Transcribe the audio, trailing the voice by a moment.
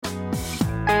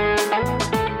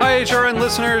HRN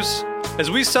listeners.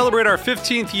 As we celebrate our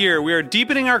 15th year, we are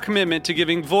deepening our commitment to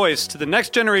giving voice to the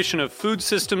next generation of food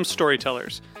systems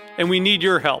storytellers, and we need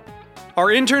your help. Our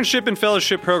internship and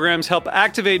fellowship programs help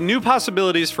activate new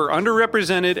possibilities for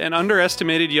underrepresented and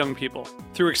underestimated young people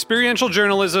through experiential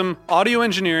journalism, audio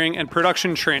engineering, and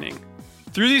production training.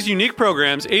 Through these unique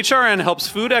programs, HRN helps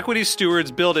food equity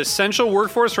stewards build essential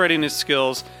workforce readiness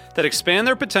skills that expand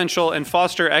their potential and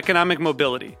foster economic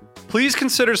mobility. Please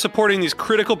consider supporting these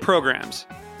critical programs.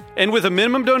 And with a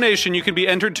minimum donation, you can be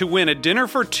entered to win a dinner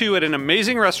for two at an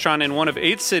amazing restaurant in one of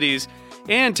 8 cities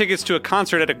and tickets to a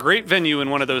concert at a great venue in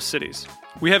one of those cities.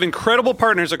 We have incredible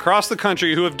partners across the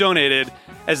country who have donated,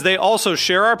 as they also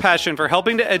share our passion for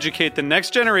helping to educate the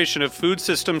next generation of food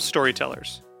systems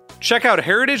storytellers. Check out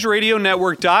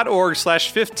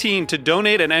heritageradionetwork.org/15 to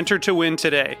donate and enter to win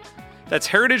today. That's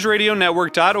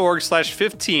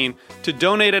heritageradionetwork.org/15 to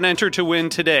donate and enter to win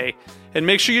today. And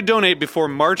make sure you donate before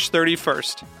March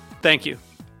 31st. Thank you.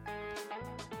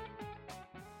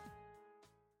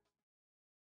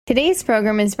 Today's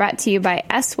program is brought to you by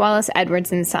S. Wallace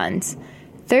Edwards & Sons,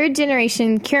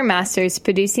 third-generation cure masters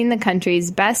producing the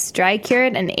country's best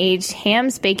dry-cured and aged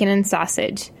hams, bacon, and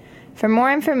sausage. For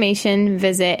more information,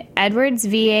 visit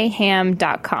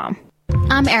edwardsvaham.com.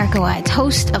 I'm Erica White,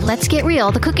 host of Let's Get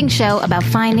Real, the cooking show about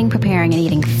finding, preparing, and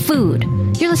eating food.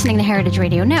 You're listening to Heritage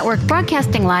Radio Network,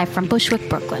 broadcasting live from Bushwick,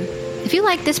 Brooklyn. If you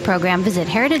like this program, visit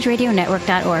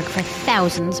heritageradionetwork.org for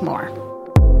thousands more.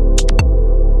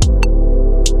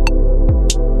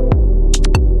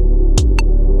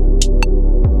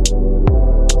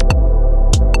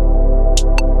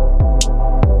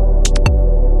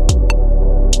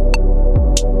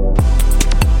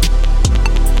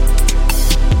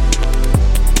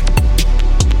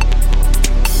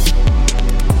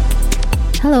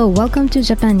 Hello, welcome to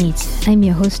Japan Eats. I'm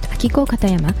your host, Akiko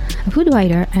Katayama, a food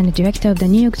writer and director of the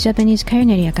New York Japanese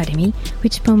Culinary Academy,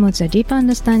 which promotes a deeper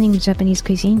understanding of Japanese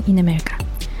cuisine in America.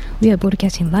 We are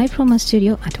broadcasting live from our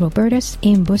studio at Roberta's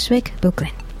in Bushwick,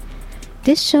 Brooklyn.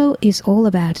 This show is all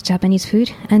about Japanese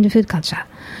food and food culture.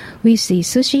 We see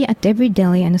sushi at every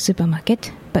deli and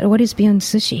supermarket, but what is beyond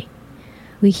sushi?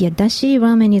 We hear dashi,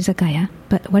 ramen, izakaya,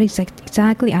 but what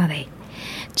exactly are they?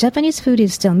 Japanese food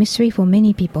is still a mystery for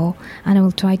many people, and I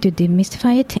will try to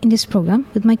demystify it in this program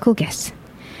with my cool guests.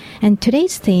 And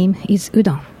today's theme is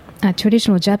udon, a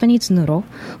traditional Japanese noodle,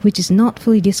 which is not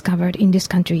fully discovered in this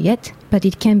country yet, but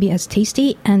it can be as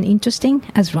tasty and interesting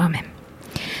as ramen.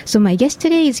 So my guest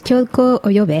today is Kyoko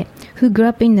Oyobe, who grew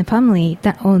up in a family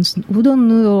that owns udon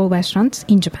noodle restaurants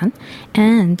in Japan,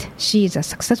 and she is a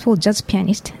successful jazz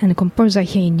pianist and composer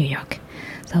here in New York.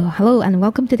 So hello and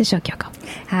welcome to the show, Kyoko.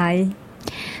 Hi.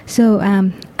 So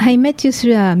I met you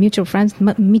through a mutual friend,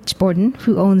 Mitch Borden,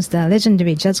 who owns the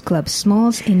legendary jazz club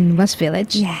Smalls in West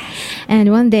Village. Yes. And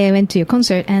one day I went to your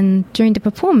concert, and during the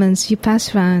performance, you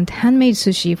passed around handmade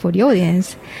sushi for the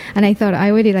audience. And I thought, I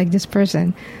really like this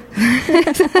person.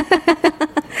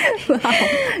 Wow,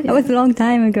 that was a long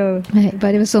time ago. Right,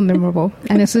 but it was so memorable.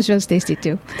 And the sushi was tasty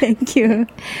too. Thank you.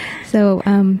 So,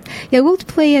 we'll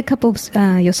play a couple of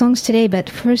your songs today, but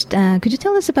first, could you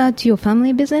tell us about your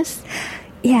family business?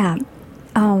 Yeah.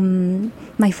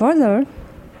 My father,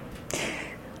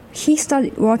 he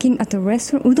started working at a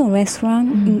udon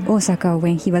restaurant in Osaka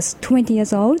when he was 20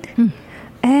 years old.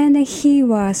 And he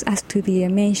was asked to be a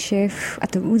main chef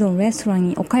at the udon restaurant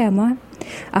in Okayama.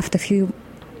 After a few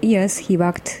years, he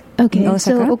worked in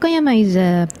Osaka. So Okayama is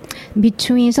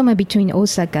somewhere between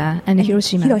Osaka and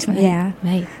Hiroshima. Hiroshima, right? yeah.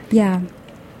 Right. Yeah.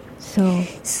 So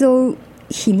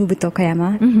he moved to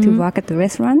Okayama to work at the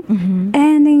restaurant.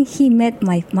 And then he met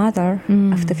my mother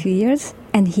after a few years,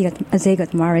 and they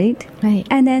got married. Right.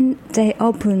 And then they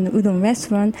opened udon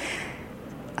restaurant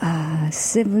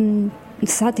 37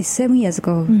 years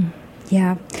ago.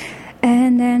 Yeah.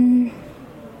 And then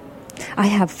I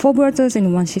have 4 brothers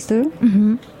and 1 sister.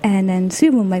 And then 3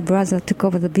 of my brothers took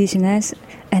over the business,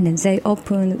 and then they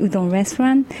opened udon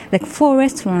restaurant, like 4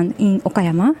 restaurants in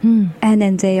Okayama, and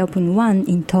then they opened 1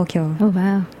 in Tokyo. Oh,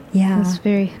 wow. Yeah. That's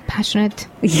very passionate.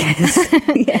 Yes.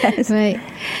 Yes. Right.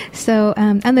 So,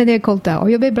 and then they're called the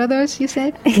Oyobe brothers, you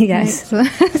said? Yes. Right.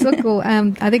 So cool.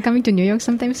 Are they coming to New York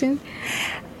sometime soon?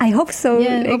 I hope so.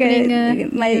 Yeah,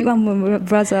 my one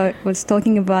brother was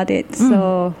talking about it,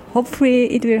 so hopefully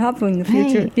it will happen in the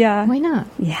future. Right. Yeah. Why not?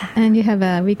 Yeah. And you have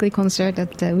a weekly concert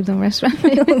at the udon restaurant.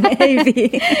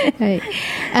 Maybe. Right.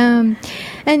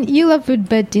 And you love food,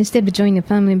 but instead of joining a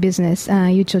family business,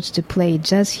 you chose to play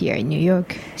jazz here in New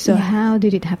York. So how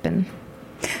did it happen?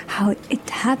 How it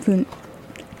happened?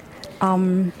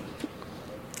 I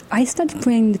started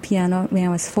playing the piano when I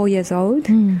was 4 years old,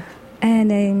 and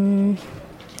then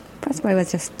first of all, I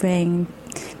was just playing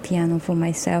piano for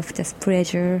myself, just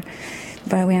pleasure.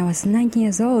 But when I was 19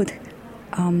 years old,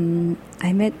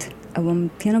 I met one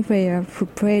piano player who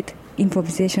played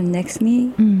improvisation next to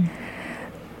me.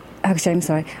 Actually, I'm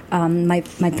sorry. My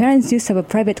parents used to have a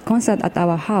private concert at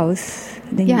our house.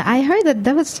 Yeah, I heard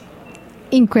that was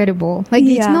incredible. Like,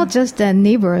 it's not just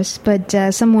neighbors,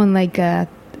 but someone like,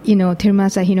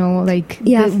 Terumasa Hino, like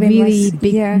the really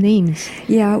big names.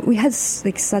 Yeah, we had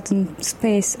like certain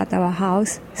space at our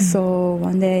house. So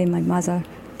one day my mother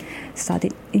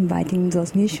started inviting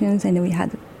those musicians, and then we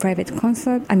had a private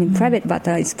concert. I mean, private, but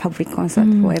it's public concert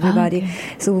for everybody.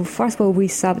 Okay. So first of all, we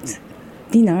served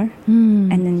dinner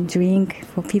and then drink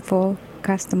for people,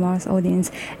 customers, audience,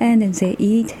 and then they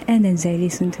eat, and then they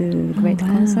listen to great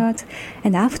concert.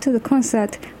 And after the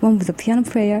concert, one of the piano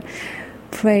player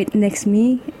played next to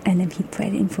me, and then he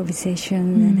played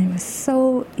improvisation, and I was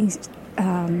so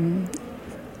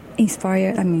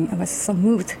inspired. I mean, I was so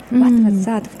moved. What was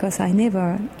that? Because I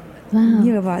never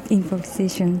knew about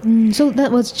improvisation. So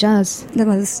that was jazz? That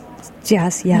was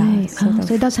jazz, yeah. Right.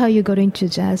 So that's how you got into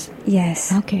jazz?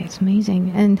 Yes. Okay, it's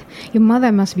amazing. And your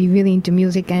mother must be really into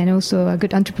music and also a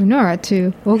good entrepreneur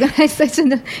to organize such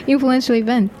an influential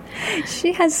event.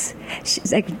 She's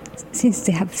like, since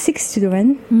they have 6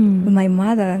 children, my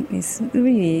mother is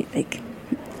really like,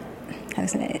 how to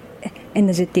say,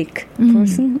 energetic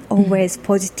person, always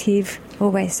positive,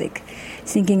 always like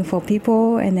thinking for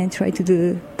people, and then try to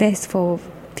do best for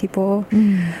people.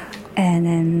 And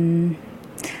then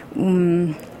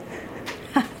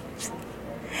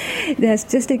there's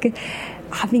just like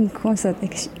having concert.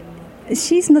 Like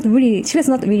she was not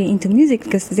really into music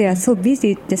because they are so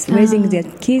busy just raising their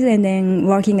kids and then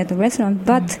working at the restaurant.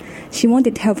 But she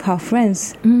wanted to help her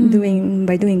friends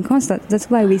by doing concert. That's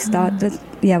why we started.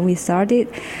 We started,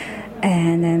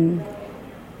 and then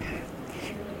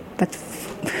but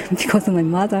because of my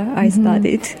mother, I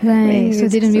started. Right. So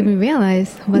didn't even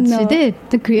realize what she did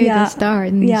to create a star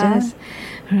in jazz.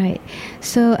 Right.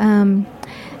 So and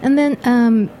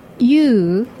then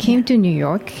you came to New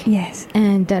York. Yes.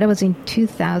 And that was in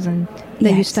 2000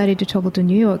 that you started to travel to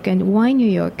New York. And why New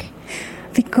York?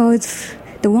 Because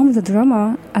the one with the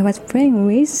drummer I was playing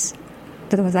with,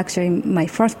 that was actually my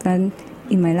first band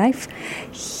in my life.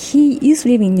 He used to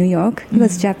live in New York. He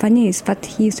was Japanese, but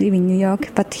he used to live in New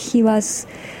York. But he was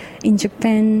in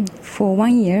Japan for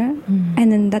 1 year,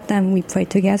 and then that time we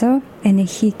played together, and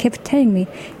he kept telling me,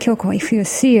 Kyoko, if you're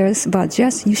serious about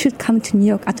jazz, you should come to New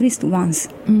York at least once.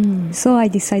 So I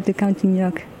decided to come to New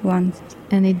York once.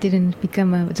 And it didn't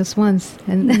become just once.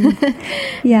 And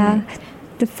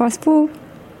the first fall,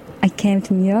 I came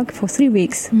to New York for 3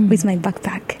 weeks with my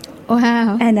backpack.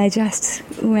 Wow. And I just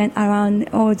went around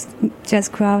all jazz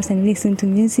clubs and listened to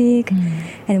music,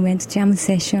 and went to jam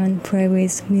session, play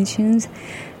with musicians.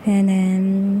 And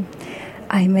then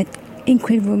I met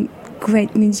incredible,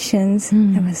 great musicians.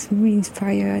 I was really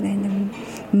inspired and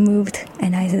moved.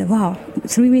 And I said, wow,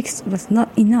 3 weeks was not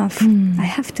enough. I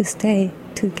have to stay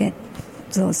to get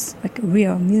those like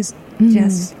real music,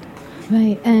 jazz.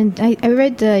 Right. And I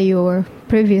read your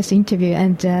previous interview,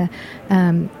 and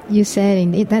you said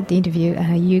in that interview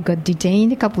you got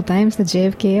detained a couple times at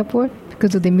JFK airport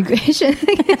because of the immigration.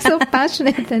 You're so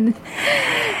passionate, and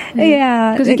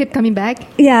because you kept coming back.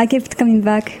 Yeah, I kept coming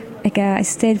back. Like I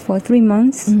stayed for 3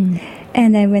 months,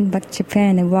 and I went back to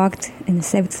Japan and worked and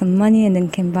saved some money, and then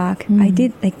came back. I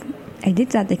did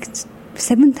that like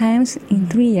 7 times in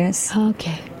 3 years.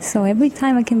 Okay. So every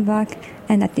time I came back,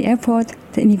 and at the airport,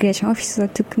 the immigration officer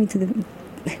took me to the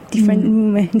different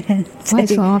room and why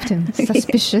so often?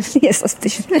 Suspicious. Yes,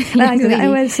 suspicious. I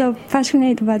was so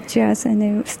passionate about jazz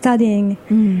and studying.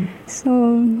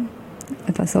 So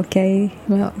it was okay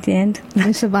at the end.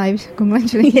 You survived.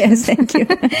 Congratulations. Yes, thank you.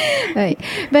 Right.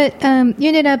 But you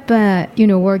ended up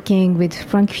working with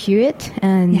Frank Hewitt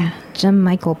and John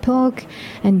Michael Pilk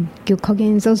and Gil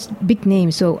Coggins, those big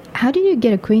names. So how did you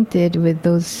get acquainted with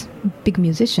those big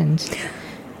musicians?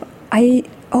 I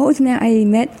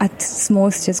met at small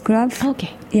jazz club.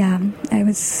 Okay. Yeah, I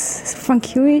was Frank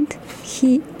Hewitt.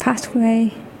 He passed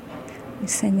away,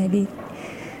 say maybe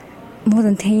more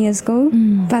than 10 years ago.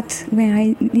 But when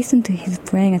I listened to his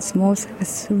playing at Smalls, I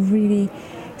was really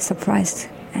surprised.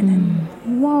 And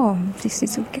then, wow, this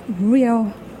is like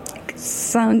real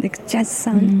sound, like jazz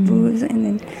sound, blues, and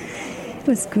then it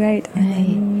was great. And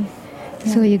then,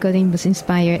 so you got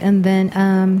inspired, and then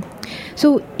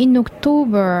so in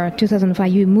October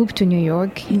 2005 you moved to New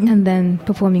York, and then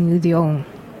performing with your own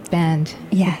band,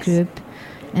 group,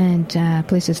 and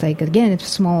places like again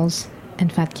Smalls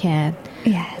and Fat Cat.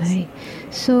 Yes. Right.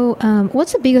 So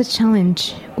what's the biggest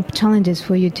challenges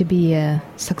for you to be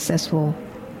successful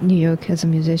New York as a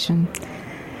musician?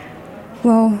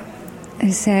 Well, I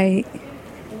say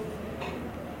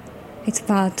it's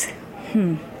about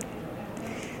in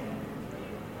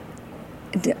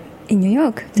New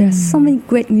York, there are so many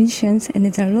great musicians, and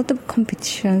there are a lot of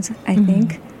competitions, I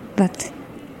think. But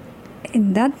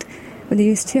in that, but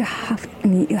you still have,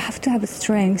 you have to have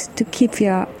strength to keep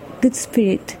your good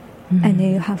spirit, and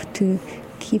you have to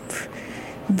keep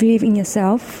believe in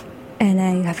yourself, and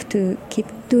you have to keep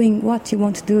doing what you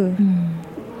want to do.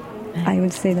 I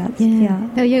would say that. Yeah.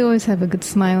 Oh, you always have a good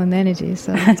smile and energy.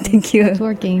 So thank you. It's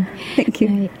working. Thank you.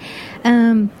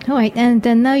 Right. All right. And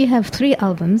then now you have 3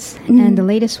 albums, and the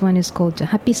latest one is called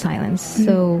Happy Silence.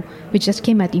 So which just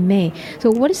came out in May.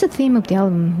 So what is the theme of the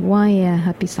album? Why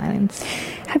Happy Silence?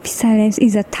 Happy Silence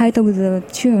is the title of the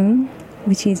tune,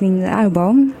 which is in the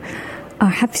album.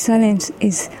 Happy Silence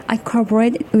is I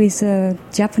collaborated with a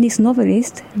Japanese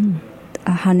novelist.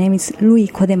 Her name is Rui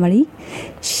Kodemari.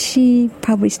 She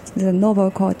published the novel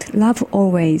called Love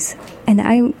Always, and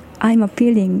I'm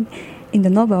appearing in the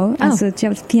novel as a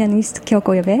Japanese pianist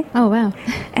Kyoko Yobe. Oh wow!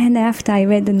 And after I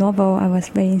read the novel, I was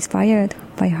very inspired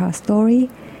by her story,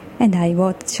 and I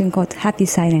wrote a tune called Happy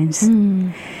Silence.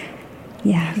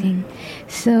 Yeah.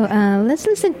 So let's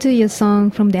listen to your song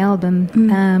from the album.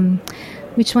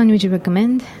 Which one would you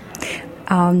recommend?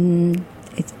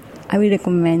 I will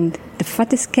recommend The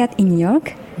Fattest Cat in New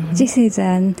York. This is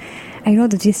I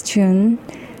wrote this tune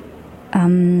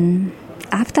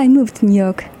after I moved to New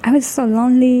York. I was so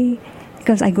lonely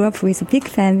because I grew up with a big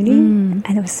family, and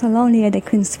I was so lonely and I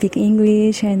couldn't speak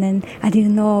English, and then I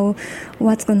didn't know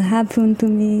what's going to happen to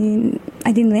me.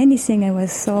 I didn't know anything. I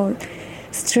was so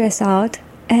stressed out,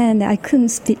 and I couldn't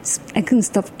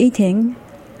stop eating.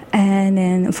 And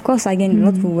then, of course, I gained a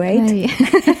lot of weight.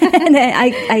 And then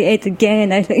I ate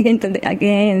again, I ate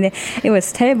again, and it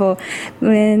was terrible.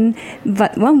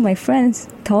 But one of my friends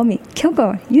told me,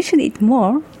 Kyoko, you should eat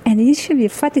more, and you should be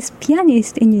the fattest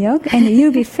pianist in New York, and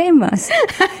you'll be famous.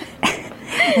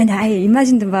 And I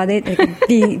imagined about it, like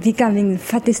becoming the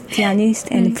fattest pianist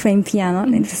and playing piano,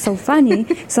 and it's so funny.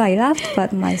 So I laughed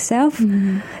about myself.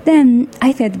 Then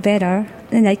I felt better,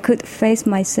 and I could face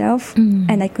myself,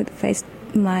 and I could face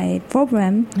my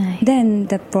problem. Then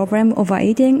the problem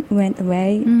overeating went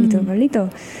away little by little.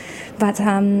 But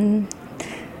I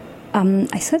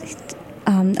thought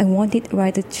I wanted to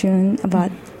write a tune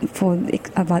about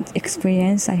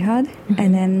experience I had,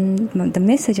 and then the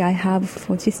message I have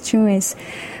for this tune is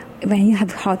when you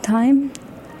have a hard time,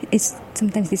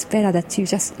 sometimes it's better that you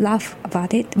just laugh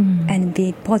about it and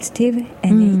be positive,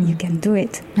 and you can do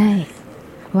it. Right.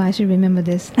 Well, I should remember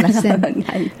this lesson.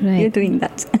 Right. You're doing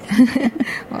that.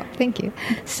 Well, thank you.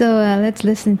 So let's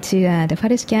listen to The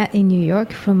Fattest Cat in New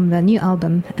York from the new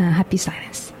album, Happy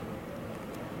Silence.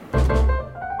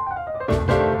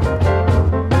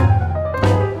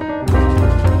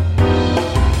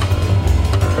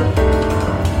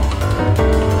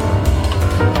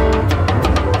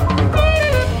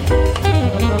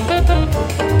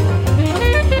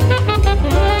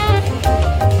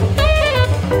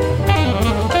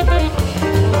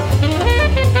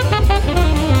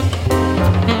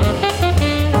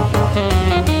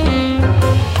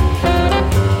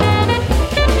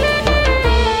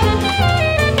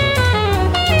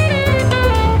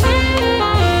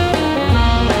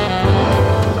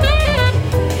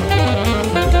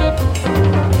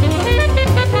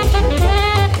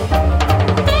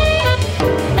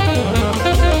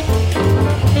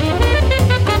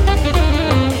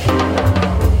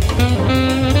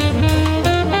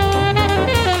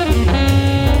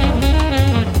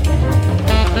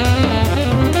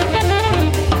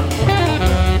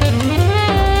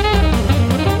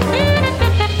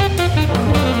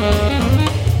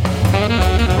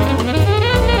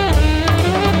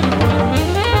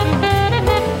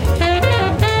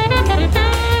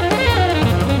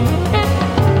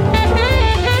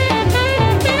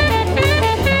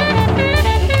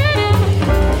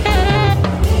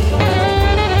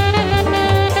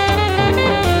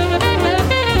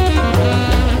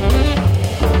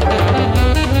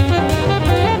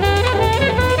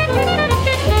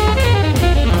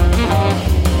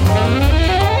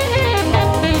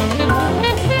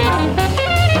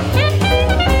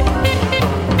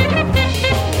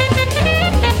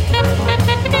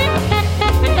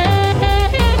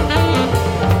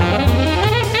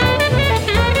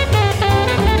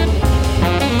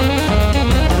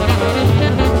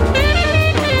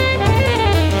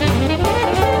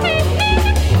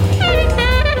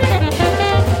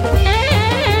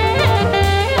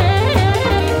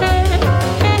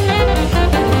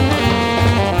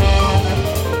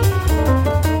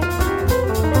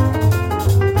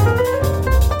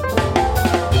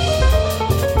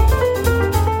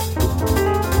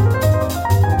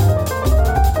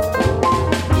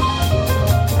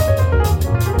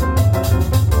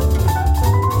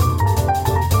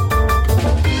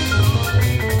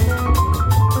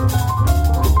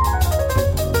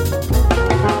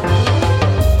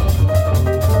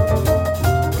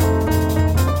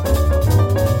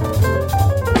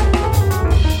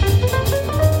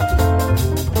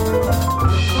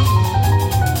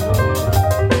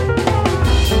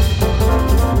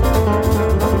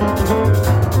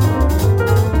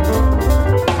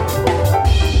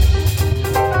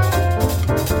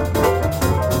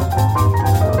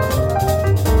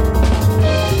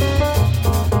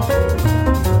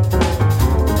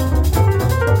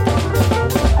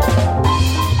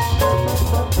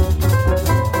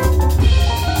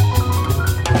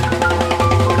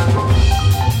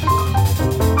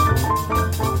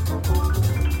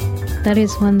 that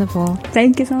is wonderful.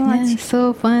 Thank you so much. Yeah,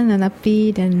 so fun and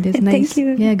upbeat, and there's nice, Thank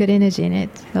you. yeah, good energy in it.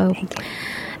 So, Thank you.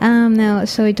 now,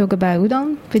 so we talk about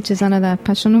udon, which is another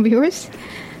passion of yours.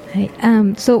 Right.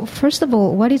 So, first of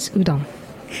all, what is udon?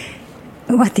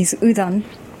 What is udon?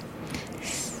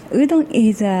 Udon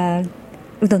is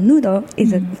udon noodle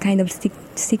is a kind of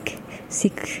thick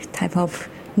type of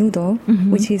noodle,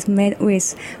 which is made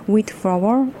with wheat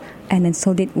flour and then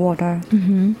salted water.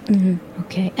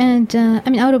 Okay, and I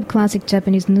mean, out of classic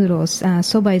Japanese noodles,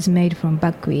 soba is made from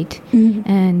buckwheat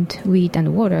and wheat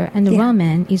and water, and the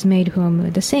ramen is made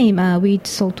from the same wheat,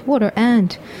 salt, water,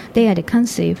 and they add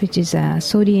kansei, which is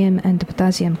sodium and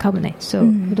potassium carbonate. So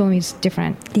udon is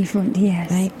different. Different,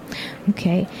 yes. Right.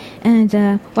 Okay. And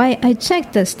why I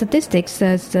checked the statistics,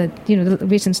 the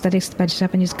recent statistics by the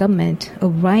Japanese government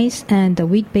of rice and the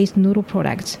wheat-based noodle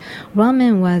products.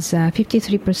 Ramen was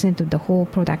 53% of the whole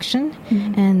production,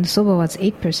 and soba was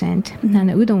 8%,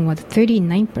 and udon was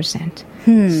 39%.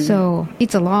 So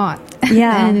it's a lot.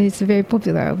 Yeah. And it's very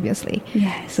popular, obviously.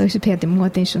 Yes. So you should pay more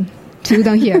attention to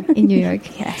udon here in New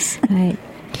York. Yes. Right.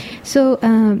 So,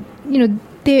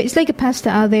 it's like a pasta.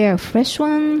 Are there fresh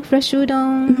one, fresh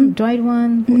udon, dried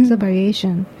one? What's the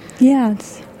variation?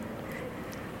 Yes.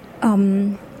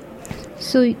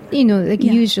 So,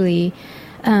 usually,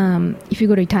 if you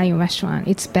go to Italian restaurant,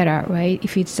 it's better, right?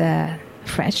 If it's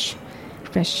fresh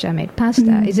made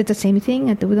pasta. Is it the same thing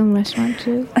at the udon restaurant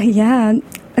too? Yeah.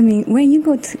 I mean, when you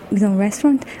go to udon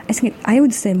restaurant, I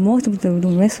would say most of the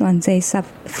udon restaurants, they serve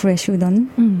fresh udon.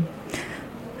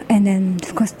 And then,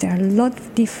 of course, there are a lot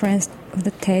of difference of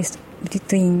the taste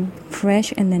between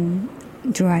fresh and then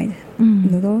dried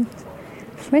noodles.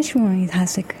 Fresh one, it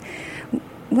has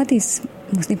what is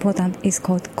most important is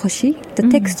called koshi, the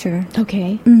texture.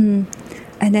 Okay. And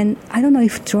then, I don't know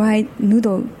if dried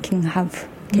noodle can have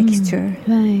texture.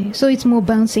 Right. So it's more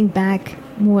bouncing back,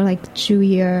 more like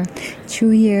chewier,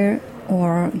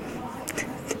 or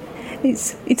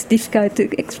it's difficult to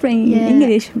explain in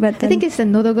English, but I think it's a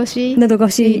nodogoshi.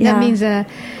 Yeah. That means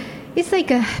it's like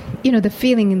the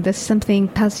feeling that something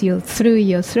passes you through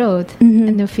your throat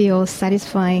and you feel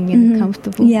satisfying and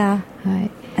comfortable. Yeah.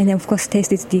 Right. And then, of course,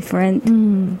 taste is different.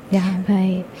 Yeah.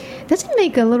 Right. Does it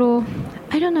make a little,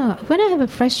 I don't know, when I have a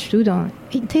fresh udon,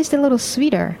 it tastes a little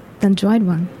sweeter than dried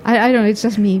one. I don't know, it's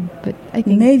just me, but I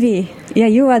think... Maybe. Yeah,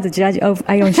 you are the judge of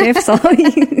Iron Chef, so...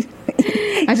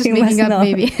 I'm just making up, know.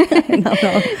 maybe. No.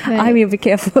 Right. I will be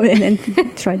careful and then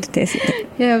try to taste it.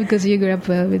 Yeah, because you grew up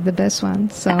with the best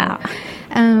one. So,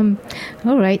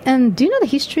 all right. And do you know the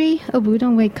history of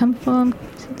udon, where it comes from?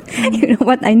 You know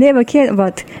what? I never cared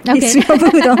about history of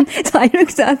udon, so I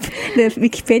looked up the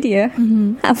Wikipedia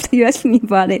after you asked me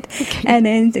about it, and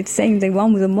then it's saying that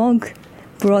one of the monk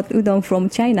brought udon from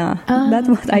China. That's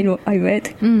what I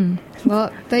read.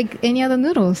 Well, like any other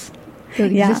noodles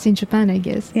that exist in Japan, I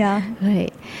guess. Yeah.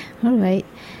 Right. All right.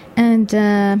 And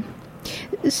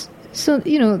so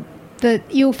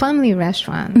your family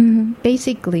restaurant,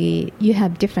 basically you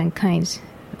have different kinds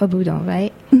of udon,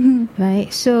 right?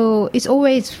 Right. So it's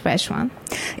always fresh one.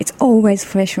 It's always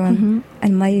fresh one.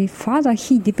 And my father,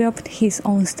 he developed his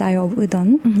own style of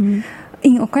udon.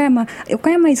 In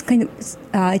Okayama is kind of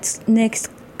it's next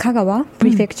Kagawa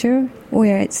Prefecture,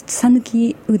 where it's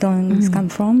Sanuki udon come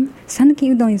from. Sanuki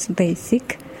udon is very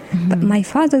thick, but my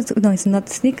father's udon is not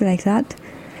thick like that.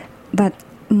 But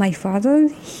my father,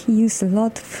 he used a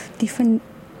lot of different,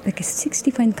 like 6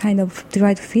 different kind of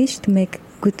dried fish to make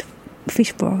good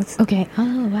fish broth. Okay.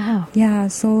 Oh wow. Yeah.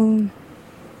 So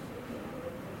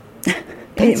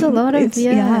it's a lot of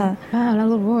yeah. Wow, a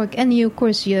lot of work. And of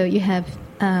course you have.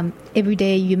 Every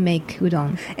day you make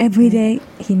udon. Every day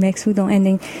he makes udon, and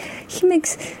then he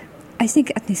makes, I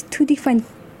think, at least 2 different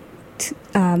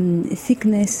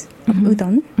thickness of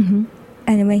udon.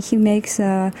 And when he makes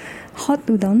hot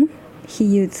udon, he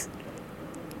uses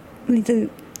little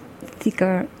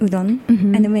thicker udon.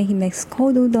 And when he makes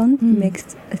cold udon, he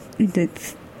makes a little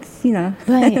thinner.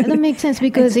 Right, that makes sense,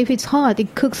 because if it's hot,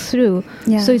 it cooks through.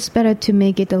 So it's better to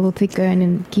make it a little thicker and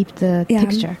then keep the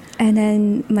texture. And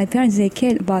then my parents, they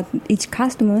cared about each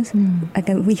customer.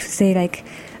 We say like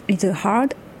a little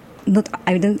hard.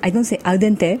 I don't say al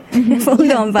dente for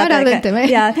udon, but al dente, right?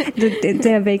 Yeah,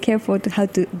 they are very careful to how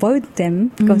to boil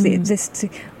them, because it just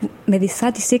maybe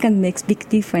 30 seconds makes big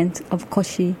difference of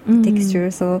koshi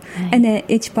texture. So and then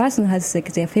each person has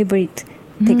like their favorite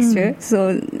texture,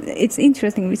 so it's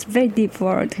interesting. It's very deep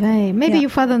word. Right. Maybe your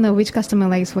father know which customer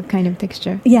likes what kind of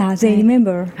texture. Yeah, they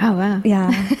remember. Oh wow.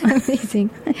 Yeah. Amazing.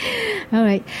 All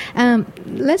right.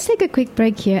 Let's take a quick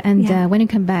break here, and when you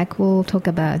come back, we'll talk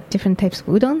about different types of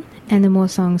udon and more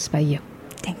songs by you.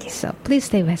 Thank you. So please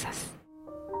stay with us.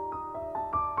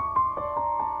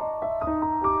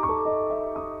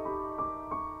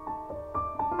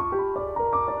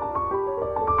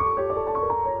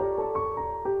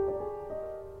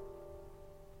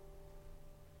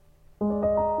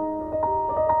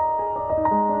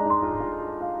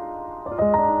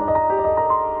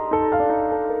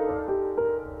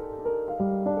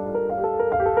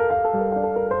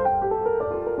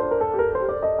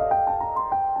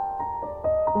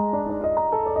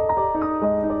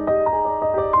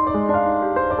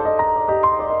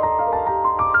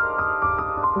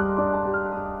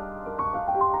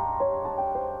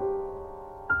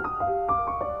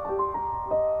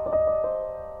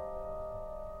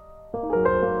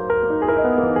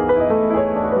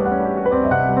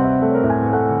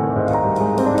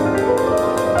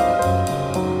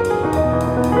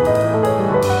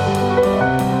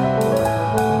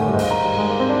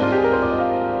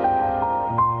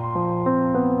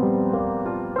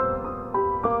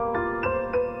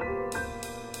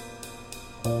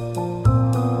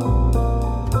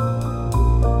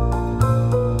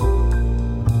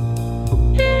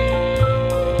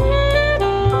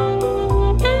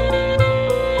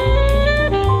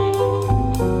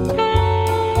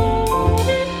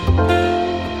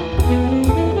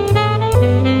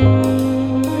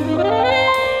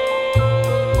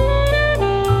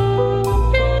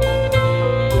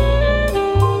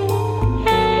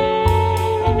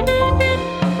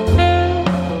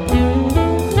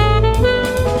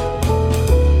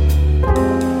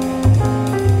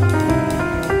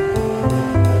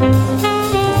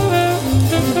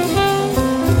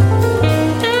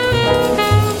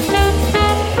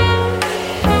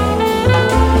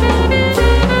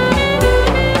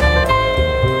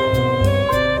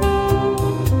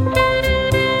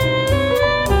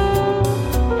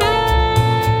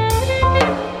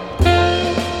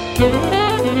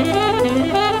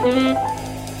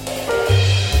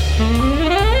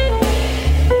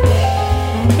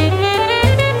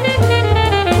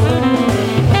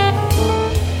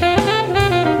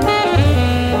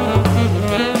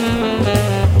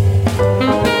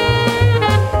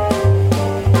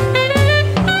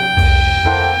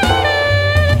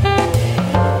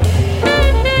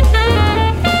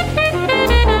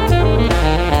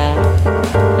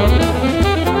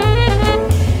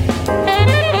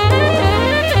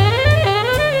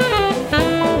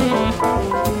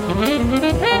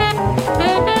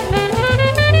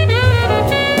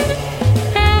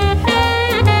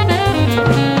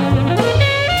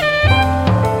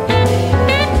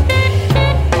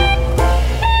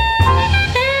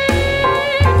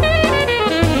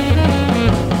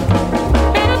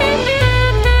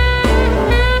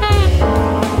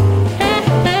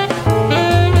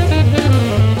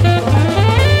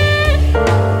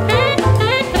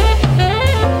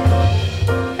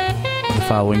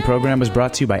 program was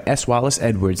brought to you by S. Wallace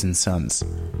Edwards & Sons.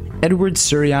 Edwards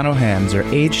Suriano hams are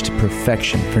aged to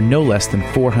perfection for no less than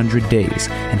 400 days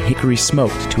and hickory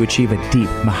smoked to achieve a deep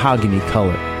mahogany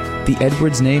color. The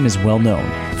Edwards name is well known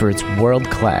for its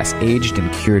world-class aged and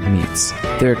cured meats.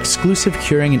 Their exclusive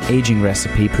curing and aging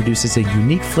recipe produces a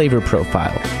unique flavor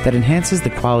profile that enhances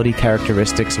the quality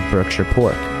characteristics of Berkshire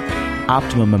pork.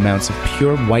 Optimum amounts of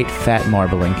pure white fat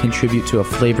marbling contribute to a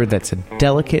flavor that's a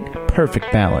delicate,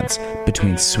 perfect balance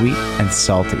between sweet and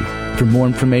salty. For more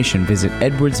information, visit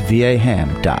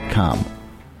edwardsvaham.com.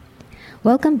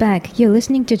 Welcome back. You're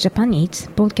listening to Japan Eats,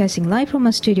 broadcasting live from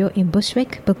a studio in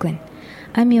Bushwick, Brooklyn.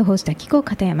 I'm your host Akiko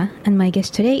Katayama, and my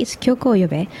guest today is Kyoko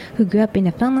Yobe, who grew up in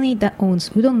a family that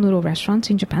owns udon noodle restaurants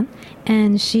in Japan,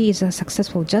 and she is a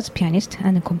successful jazz pianist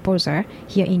and a composer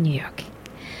here in New York.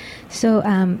 So,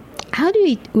 how do you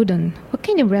eat udon? What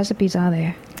kind of recipes are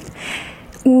there?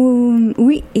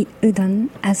 We eat udon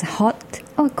as hot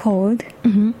or cold.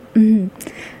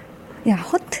 Yeah,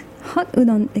 hot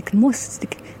udon. Like most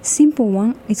simple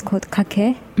one is called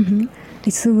kake.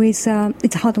 It's with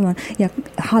it's a hot one. Yeah,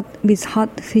 hot with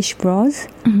hot fish broth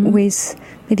with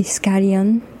maybe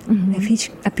scallion,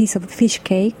 a piece of fish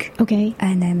cake. Okay.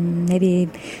 And then maybe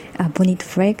bonito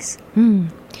flakes.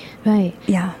 Right.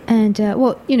 Yeah. And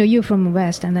well, you're from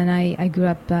West, and then I grew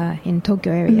up in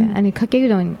Tokyo area, and in kake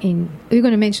udon. We're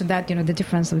going to mention that the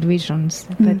difference of the regions,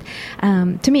 but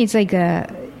to me it's like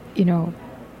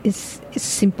it's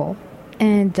simple,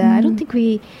 and I don't think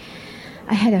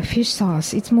I had a fish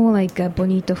sauce. It's more like a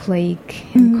bonito flake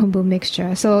and kombu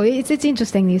mixture. So it's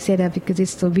interesting you say that because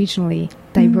it's so regionally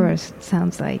diverse.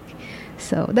 Sounds like.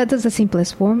 So that is the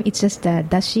simplest form. It's just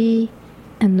dashi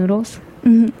and noodles.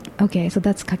 Okay, so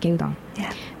that's kake udon.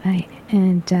 Yeah. Right.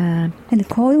 And the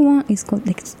cold one is called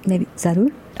like maybe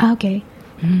zaru. Okay.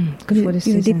 Good for the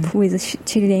season. You dip with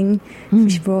chilling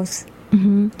fish broth.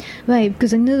 Right,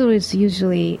 because the noodle is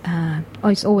usually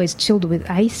it's always chilled with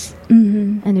ice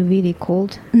and really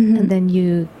cold, and then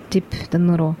you dip the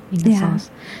noodle in the sauce.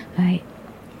 Right.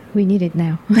 We need it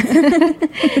now.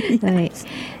 Right.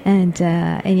 And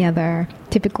any other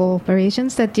typical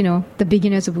variations that the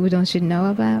beginners of udon should know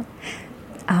about?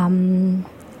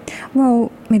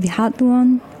 Well, maybe hot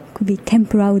one could be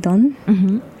tempura udon.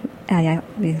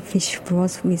 With fish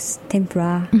broth with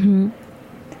tempura,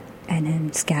 and then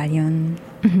scallion,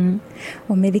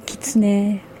 or maybe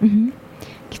kitsune.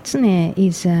 Kitsune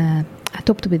is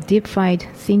topped with deep fried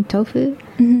thin tofu.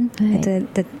 Right.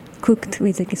 That cooked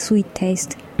with like a sweet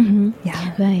taste.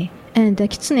 Yeah. Right. And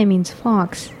kitsune means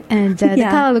fox, and the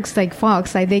color looks like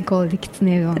fox. Like they call it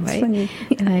kitsune udon, right? Funny.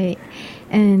 Right.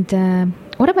 And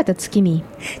what about the tsukimi?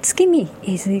 Tsukimi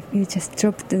is you just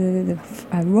drop the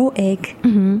raw egg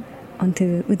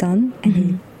onto udon,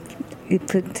 and you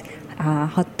put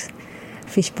hot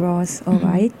fish broth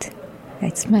over it.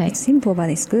 It's simple, but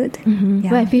it's good.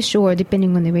 Right, fish or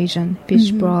depending on the region,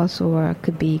 fish broth or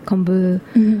could be kombu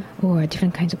or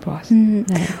different kinds of broth.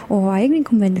 Right. Or I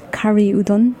recommend curry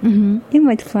udon. You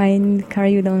might find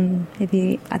curry udon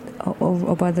maybe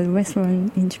over the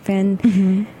restaurant in Japan.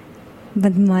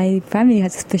 But my family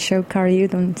has special curry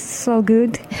udon. It's so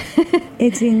good.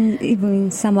 It's even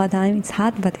in summertime. It's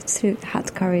hot, but it's still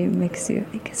hot curry makes you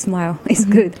like smile. It's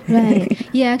good. Right.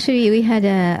 Yeah, actually, we had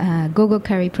a go-go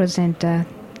curry present,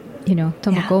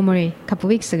 Tomoko Omori a couple of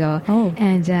weeks ago. Oh.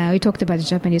 And we talked about the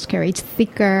Japanese curry. It's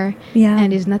thicker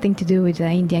and it's nothing to do with the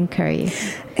Indian curry.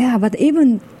 Yeah, but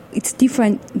even it's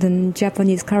different than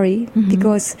Japanese curry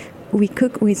because we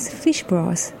cook with fish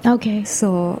broth. Okay.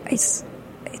 So it's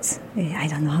I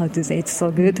don't know how to say it's so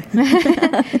good.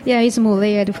 Yeah, it's more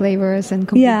layered flavors and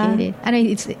complicated. And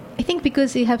I think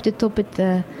because you have to top it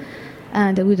the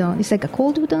udon. It's like a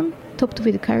cold udon topped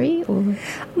with curry or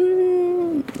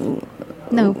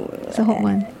no, it's a hot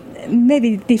one.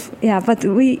 Maybe but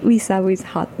we serve with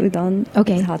hot udon.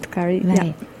 Okay, with hot curry.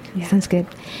 Right. Yeah. Sounds good.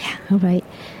 Yeah. All right.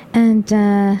 And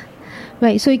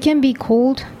right, so it can be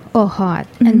cold or hot,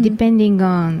 and depending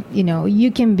on you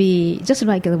can be just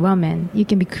like a ramen. You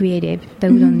can be creative. The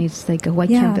udon is like a white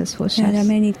canvas for chefs. Yeah, there are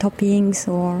many toppings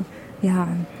or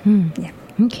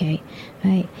Okay,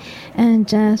 right. And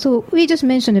so we just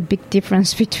mentioned a big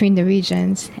difference between the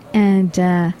regions, and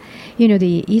the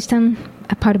eastern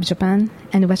part of Japan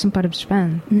and the western part of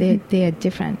Japan. They are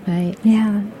different, right?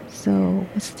 Yeah. So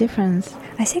what's the difference?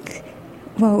 I think.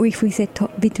 Well, if we say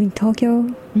between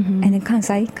Tokyo and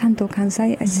Kanto,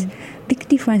 Kansai, big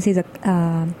difference is the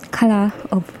color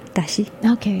of dashi.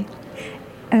 Okay.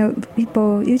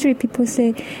 Usually people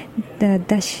say the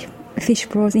dashi fish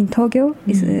broth in Tokyo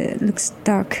looks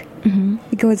dark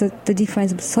because of the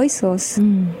difference of soy sauce.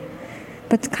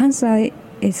 But Kansai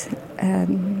is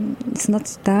it's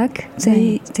not dark.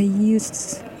 They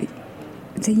use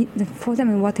for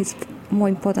them what is more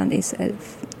important is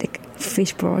like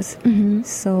fish broth.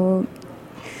 So.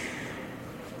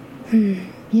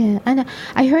 Yeah, and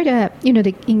I heard,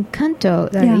 in Kanto,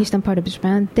 the eastern part of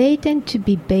Japan, they tend to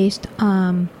be based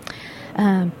on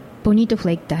bonito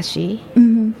flake dashi,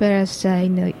 whereas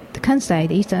in the Kansai,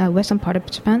 the eastern western part of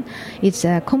Japan, it's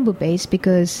kombu based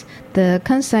because the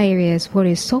Kansai area is what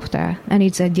is softer, and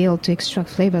it's ideal to extract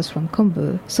flavors from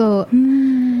kombu. So,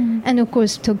 and of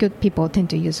course, Tokyo people tend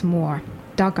to use more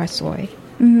darker soy,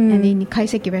 and in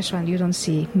kaiseki restaurant, you don't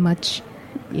see much.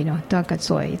 Darker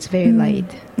soy. It's very light.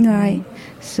 Right.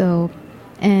 So,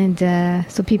 and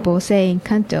so people say in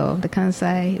Kanto, the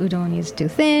Kansai udon is too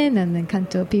thin, and then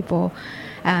Kansai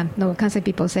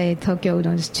people say Tokyo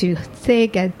udon is too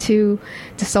thick and too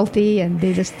salty, and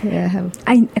they just have.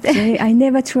 I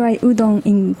never tried udon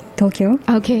in Tokyo.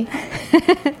 Okay.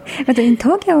 But in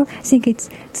Tokyo, I think it's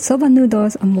soba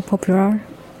noodles are more popular,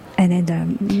 and then there are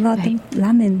a lot of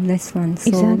ramen restaurants. So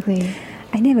Exactly.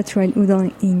 I never tried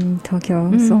udon in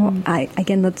Tokyo, so I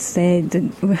cannot say the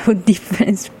real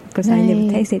difference because I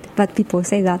never tasted it. But people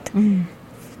say that.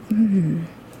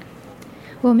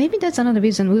 Well, maybe that's another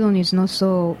reason udon is not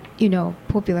so,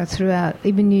 popular throughout,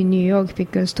 even in New York,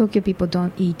 because Tokyo people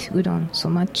don't eat udon so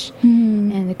much,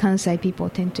 and the Kansai people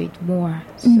tend to eat more.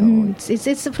 So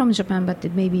it's from Japan, but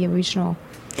it may be a regional,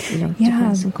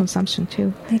 difference in consumption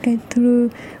too. Like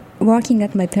through working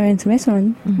at my parents'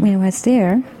 restaurant when I was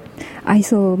there, I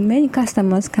saw many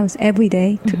customers comes every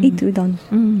day to eat udon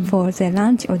for their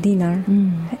lunch or dinner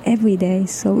every day.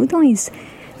 So udon is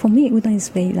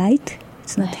very light.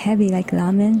 It's not heavy like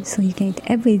ramen, so you can eat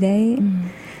every day.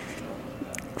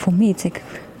 For me, it's like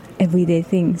everyday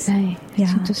things. Right.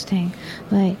 It's interesting.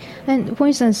 Right. And for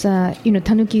instance,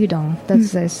 tanuki udon,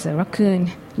 that's this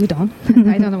raccoon udon.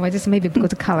 I don't know why, this may be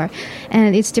because of color.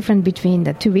 And it's different between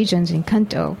the two regions in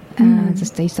Kanto.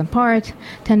 Just the eastern part,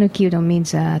 tanuki udon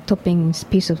means a topping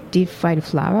piece of deep fried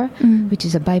flour, which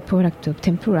is a byproduct of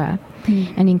tempura.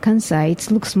 And in Kansai, it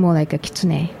looks more like a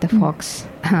kitsune, the fox.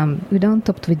 Udon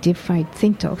topped with deep fried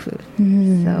thin tofu.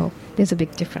 So there's a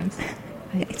big difference.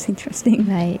 It's interesting.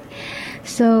 Right.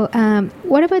 So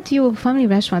what about your family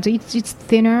restaurant? So it's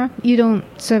thinner. You don't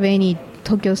serve any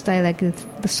Tokyo style, like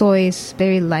the soy is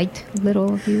very light,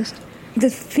 little used? The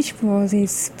fish broth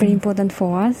is very important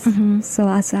for us. So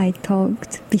as I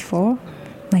talked before,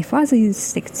 my father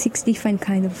uses like 6 different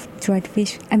kind of dried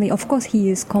fish. I mean, of course, he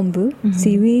uses kombu,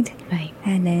 seaweed,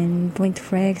 and then point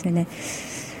flakes. And then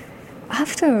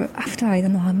after I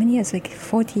don't know how many years, like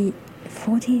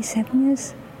 47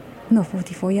 years? No,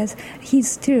 44 years. He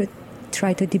still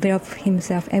try to develop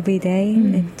himself every day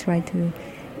and try to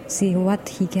see what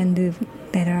he can do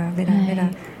better.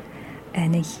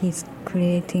 And he's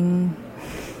creating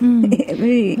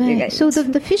really. So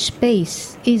the fish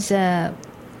base is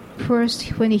first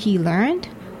when he learned,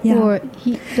 or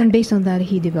then based on that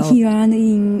he developed. He learned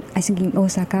in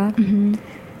Osaka, and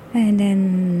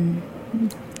then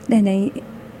I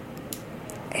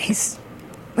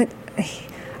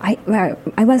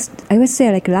was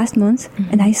there like last month,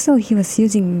 and I saw he was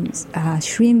using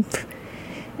shrimp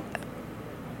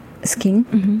skin.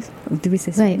 With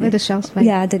the shells. Right.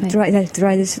 Yeah, the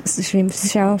dried shrimp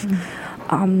shell.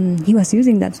 He was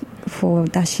using that for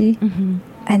dashi,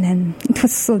 and then it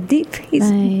was so deep. His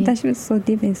dashi was so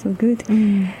deep and so good.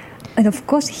 And of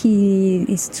course, he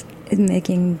is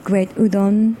making great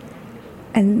udon,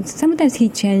 and sometimes he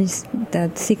changed the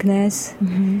thickness.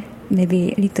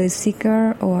 Maybe a little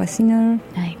thicker or thinner.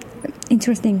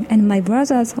 Interesting. And my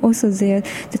brothers also they're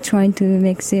trying to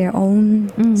make their own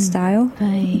style,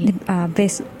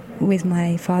 based with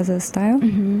my father's style.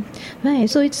 Right.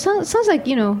 So it sounds like,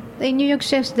 the New York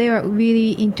chefs, they are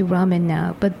really into ramen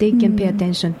now, but they can pay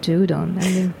attention to udon. I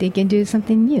mean, they can do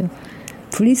something new.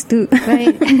 Please do.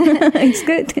 Right. It's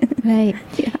good. Right.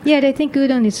 Yeah, I think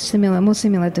udon is more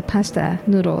similar to pasta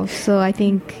noodles. So I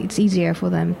think it's easier for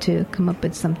them to come up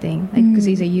with something, because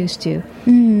they're used to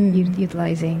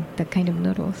utilizing that kind of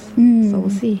noodles. So we'll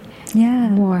see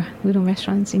more udon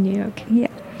restaurants in New York. Yeah.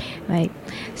 Right.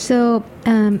 So,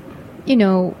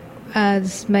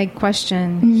 as my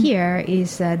question here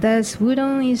is, does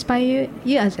udon inspire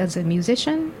you as a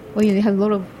musician? Or you have a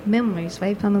lot of memories,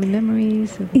 right? Family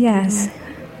memories? Yes.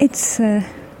 It's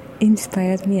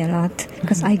inspired me a lot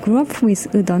because I grew up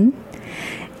with udon,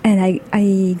 and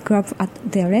I grew up at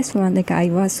the restaurant. Like I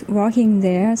was working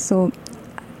there, so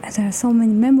there are so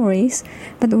many memories.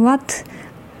 But what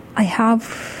I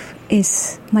have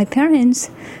is my parents.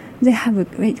 They have a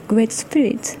great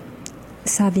spirit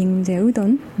serving their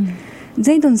udon.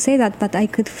 They don't say that, but I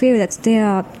could feel that they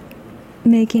are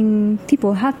making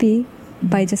people happy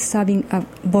by just serving a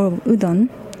bowl of udon.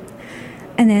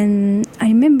 And then I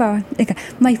remember,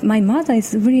 like, my mother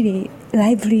is really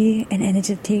lively and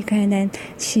energetic, and then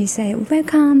she said,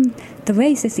 "Welcome." The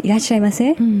way it says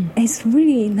 "irashaimase," it's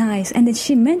really nice, and then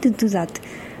she meant to do that,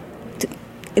 to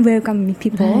welcome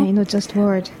people. Right, not just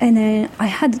word. And then I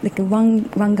had like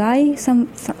one guy.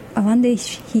 One day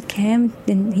he came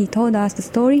and he told us the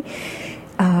story.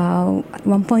 At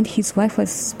one point, his wife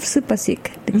was super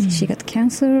sick. She got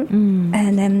cancer,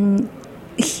 and then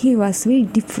he was really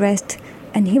depressed.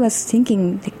 And he was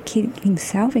thinking to kill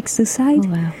himself, like suicide.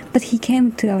 Oh, wow. But he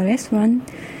came to our restaurant,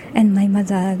 and my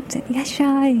mother said,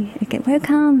 "Irashai, okay,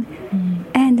 welcome."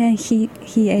 And then he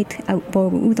ate a bowl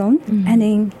of udon, and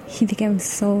then he became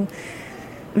so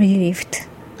relieved.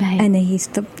 Right. And then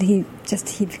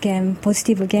he became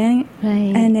positive again.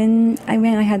 Right. And then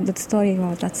when I had that story,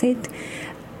 well, that's it.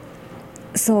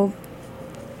 So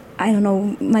I don't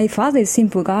know. My father is a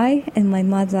simple guy, and my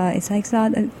mother is like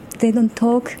that. They don't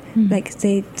talk, like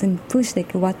they don't push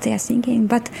like what they are thinking,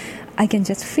 but I can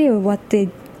just feel what they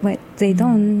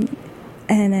don't,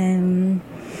 and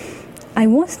I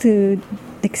want to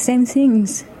like same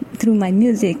things through my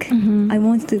music. I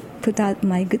want to put out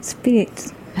my good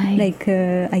spirits, right. like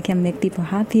I can make people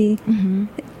happy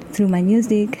through my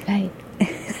music, Right.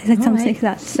 like something Right. like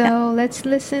that. So let's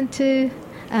listen to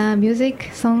a music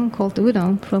song called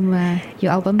Udon from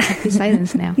your album Happy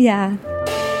Silence now. Yeah.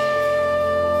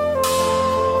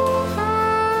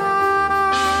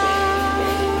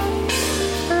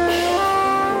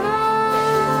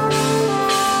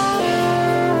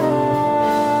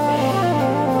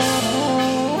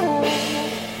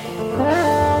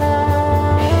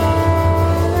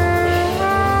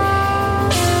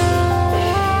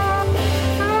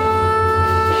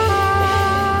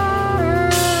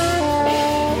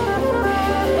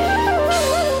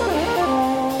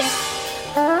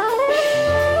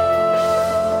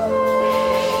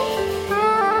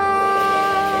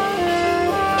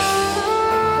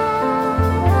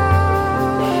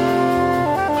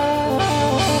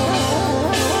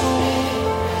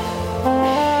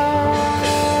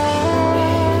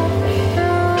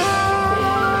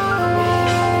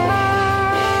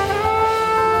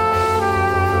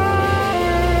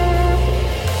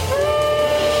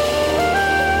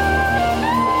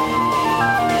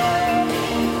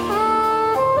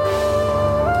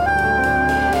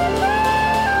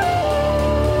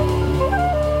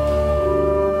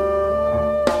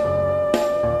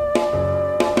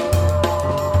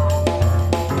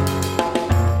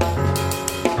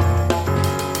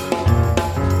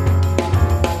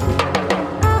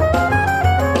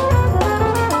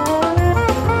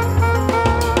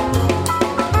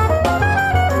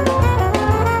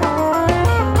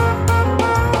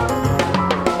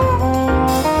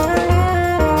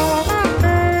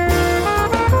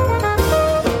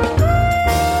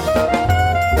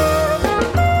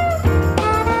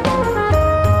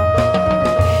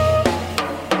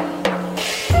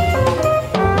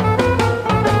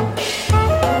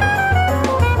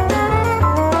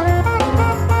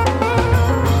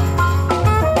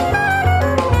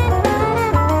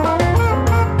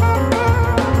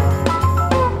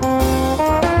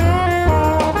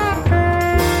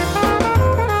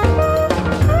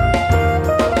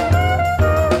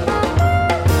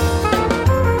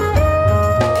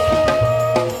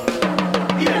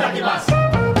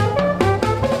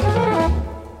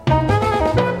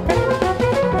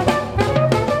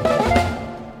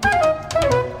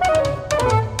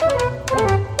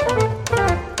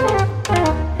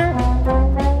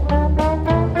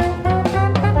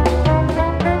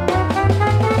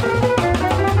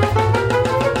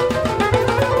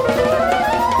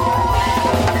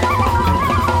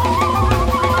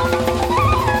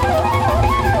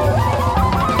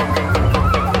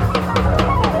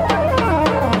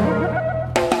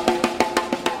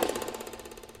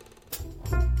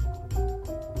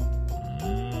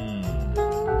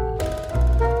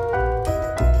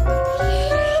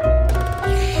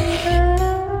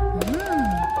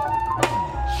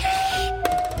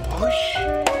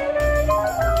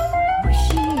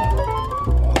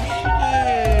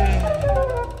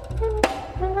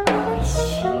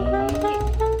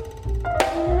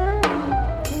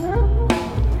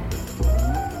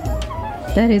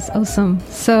 That is awesome.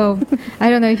 So, I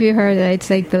don't know if you heard that. It's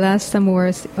like the last time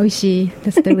was oishi,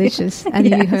 that's delicious. And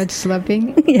Yes. you heard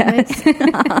slapping. Yes. Right?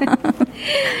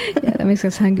 Yeah, that makes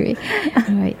us hungry.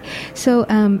 All right. So,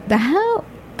 how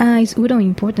is udon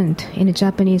important in the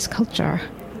Japanese culture?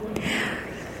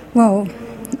 Well,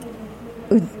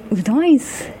 udon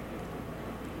is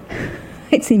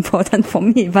it's important for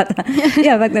me. But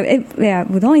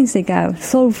udon is like a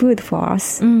soul food for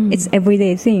us. It's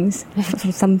everyday things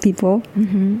for some people.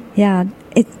 Yeah,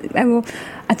 at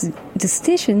the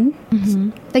station,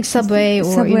 like subway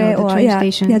or the train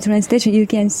station. Yeah, train station. You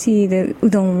can see the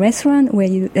udon restaurant where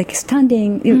you like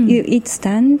standing. You eat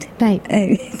stand. Right.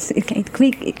 It's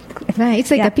quick. Right.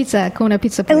 It's like a pizza corner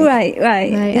pizza place. Right. Yeah.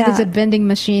 And there's a vending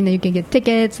machine and you can get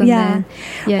tickets. And then,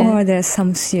 Or there's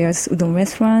some serious udon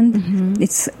restaurant.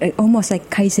 It's almost like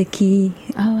kaiseki.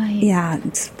 Oh, right. Yeah,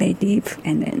 it's very deep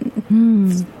and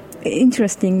then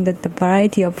interesting that the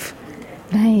variety of.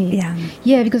 Right.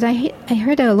 Yeah, because I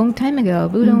heard a long time ago,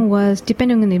 udon was,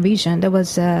 depending on the region, there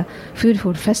was a food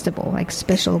for festival, like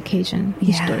special occasion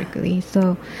historically.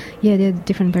 So, there are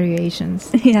different variations.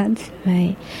 Yeah.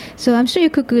 Right. So I'm sure you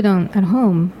cook udon at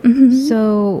home.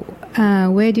 So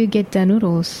where do you get the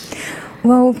noodles?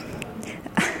 Well,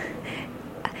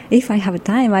 if I have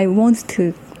time, I want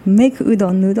to make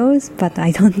udon noodles, but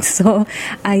I don't. So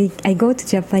I go to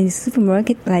Japanese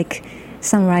supermarket like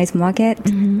Sunrise Market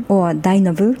or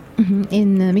Dainobu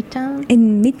in Midtown.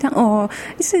 In Midtown, or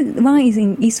one is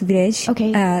in East Village.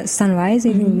 Okay. Sunrise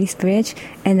is in East Village,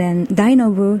 and then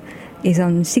Dainobu is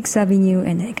on 6th Avenue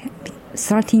and like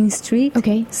 13th Street.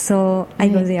 Okay. So I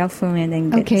go there often and then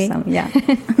get some. Yeah.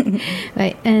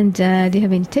 Right. And do you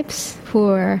have any tips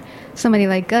for somebody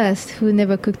like us who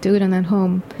never cooked udon at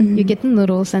home? You get the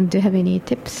noodles, and do you have any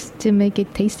tips to make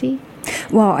it tasty?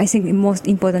 Well, I think the most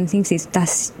important thing is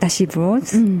dashi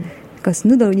broth, because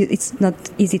noodle it's not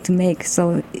easy to make.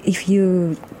 So if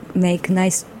you make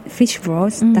nice fish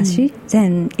broth dashi,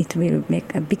 then it will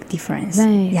make a big difference.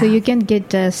 Right. Yeah. So you can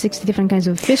get 60 different kinds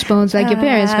of fish bones like your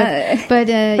parents, but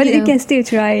you can still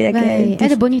try like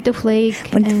and a bonito flake,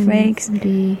 flakes,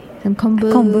 maybe some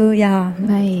kombu.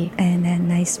 Right. And then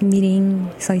nice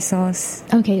mirin, soy sauce.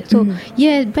 Okay. So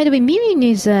by the way, mirin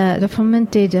is the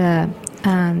fermented.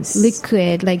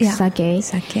 Liquid like sake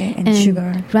and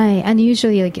sugar, right? And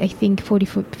usually, like I think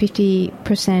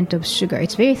 50% of sugar.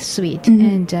 It's very sweet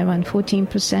and around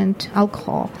 14%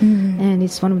 alcohol, and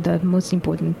it's one of the most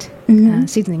important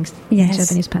seasonings in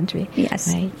Japanese pantry. Yes,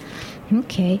 right.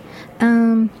 Okay.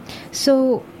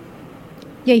 So,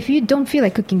 if you don't feel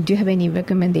like cooking, do you have any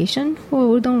recommendation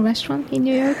for udon restaurant in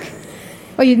New York?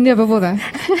 Oh, you never bother?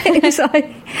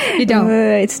 Sorry. You don't?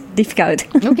 It's difficult.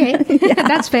 Okay.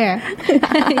 That's fair.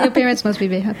 Your parents must be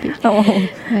very happy. Oh.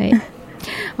 Right.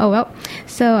 Oh, well.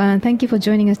 So, thank you for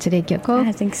joining us today,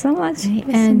 Kyoko. Thanks so much.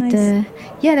 And, so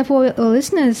nice. For our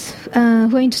listeners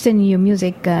who are interested in your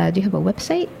music, do you have a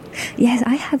website? Yes,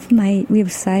 I have my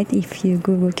website. If you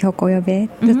Google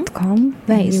kyokoyobe.com.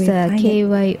 Right. It's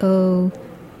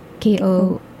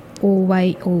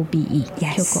KYOKOOYOBE.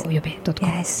 Yes. KyokoYobe.com.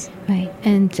 Yes. Right.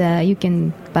 And you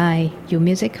can buy your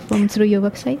music through your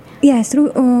website? Yes,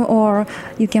 or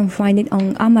you can find it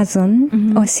on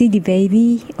Amazon or CD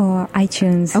Baby or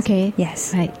iTunes. Okay.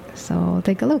 Yes. Right. So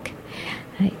take a look.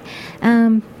 Right.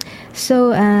 So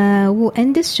we'll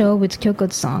end this show with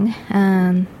Kyoko's song.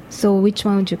 So which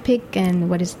one would you pick, and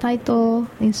what is the title,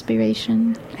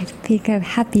 inspiration? I'd pick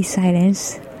Happy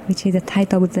Silence, which is the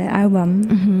title of the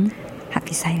album.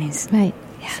 Happy Silence. Right.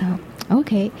 Yeah. So,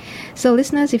 okay. So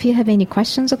listeners, if you have any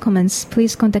questions or comments,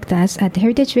 please contact us at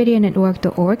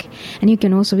heritageradionetwork.org, and you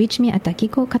can also reach me at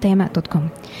akikokatayama.com.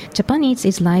 Japan Eats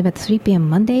is live at 3 p.m.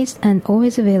 Mondays and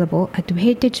always available at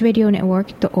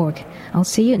heritageradionetwork.org. I'll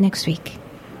see you next week.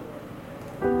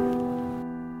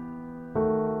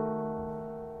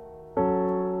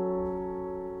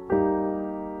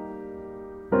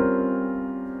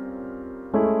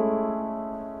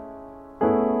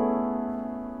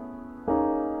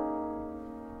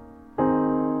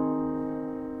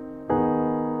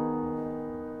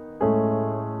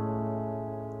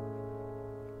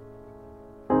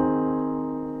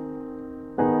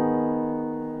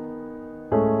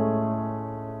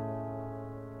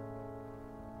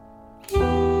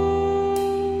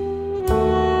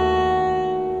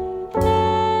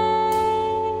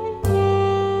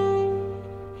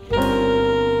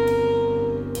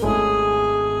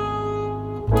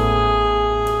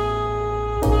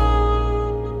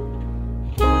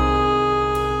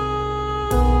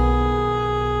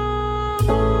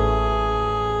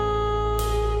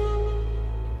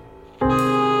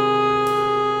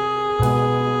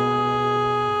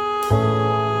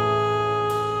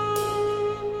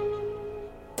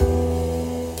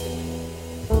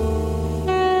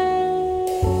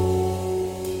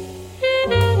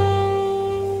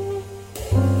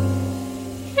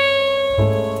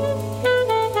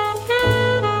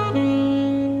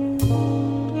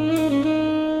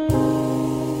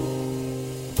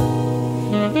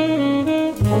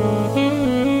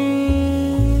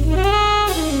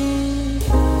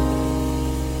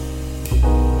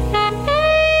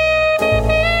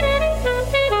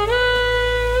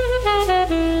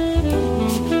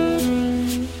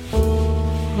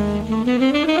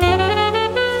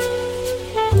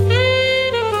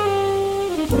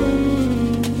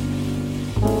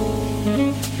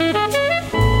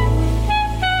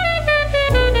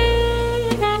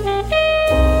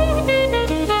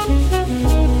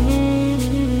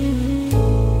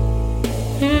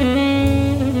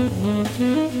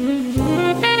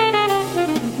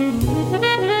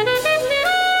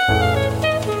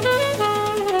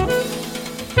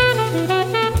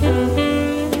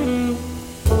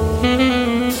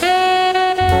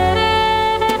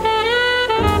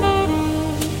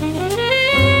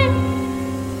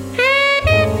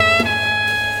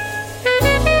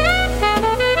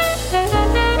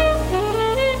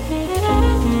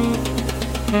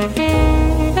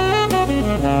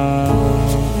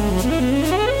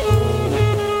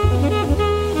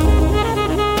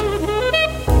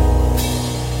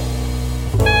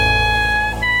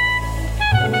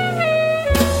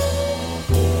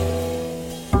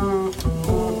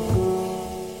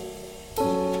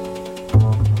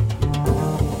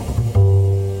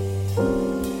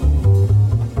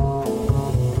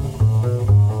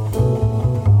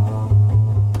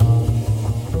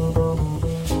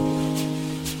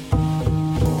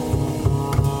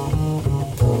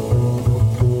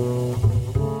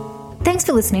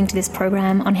 for listening to this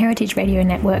program on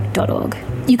heritageradionetwork.org.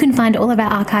 You can find all of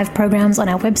our archive programs on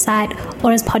our website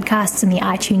or as podcasts in the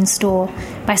iTunes Store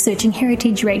by searching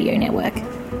Heritage Radio Network.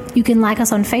 You can like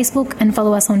us on Facebook and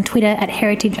follow us on Twitter at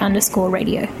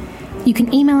heritage_radio. You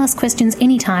can email us questions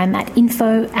anytime at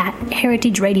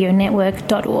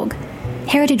info@heritageradionetwork.org.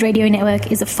 Heritage Radio Network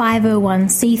is a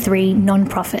 501c3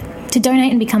 non-profit. To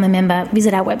donate and become a member,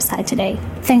 visit our website today.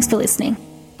 Thanks for listening.